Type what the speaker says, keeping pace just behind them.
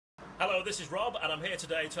Hello, this is Rob, and I'm here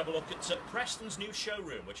today to have a look at Preston's new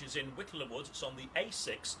showroom, which is in Whittle-le-Woods. It's on the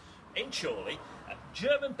A6 in Chorley.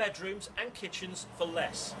 German bedrooms and kitchens for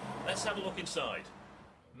less. Let's have a look inside.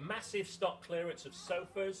 Massive stock clearance of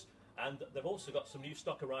sofas, and they've also got some new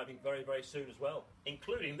stock arriving very, very soon as well,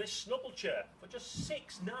 including this snuffle chair for just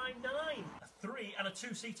 $6.99. A 3- and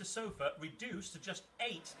 2-seater sofa reduced to just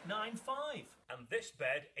 $8.95. And this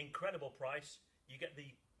bed, incredible price. You get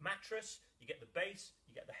the mattress, you get the base,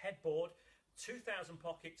 you get the headboard, 2,000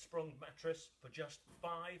 pocket sprung mattress for just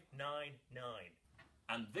 $5.99.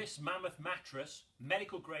 And this mammoth mattress,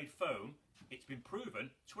 medical grade foam, it's been proven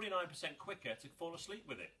 29% quicker to fall asleep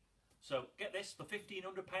with it. So get this for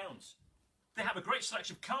 £1,500. They have a great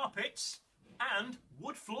selection of carpets and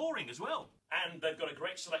wood flooring as well. And they've got a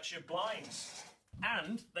great selection of blinds.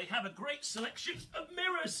 And they have a great selection of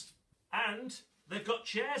mirrors. And they've got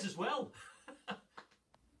chairs as well.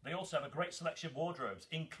 They also have a great selection of wardrobes,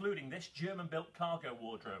 including this German-built cargo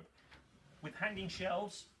wardrobe with hanging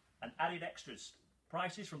shelves and added extras.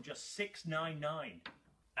 Prices from just $6.99.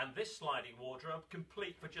 And this sliding wardrobe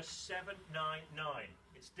complete for just $7.99.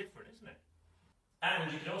 It's different, isn't it?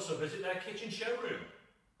 And you can also visit their kitchen showroom.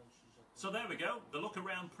 So there we go, the look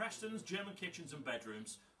around Preston's German kitchens and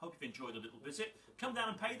bedrooms. Hope you've enjoyed a little visit. Come down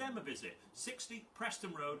and pay them a visit. 60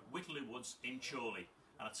 Preston Road, Whittle-le-Woods in Chorley.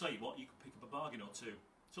 And I tell you what, you can pick up a bargain or two.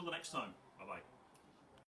 Till the next time, bye-bye.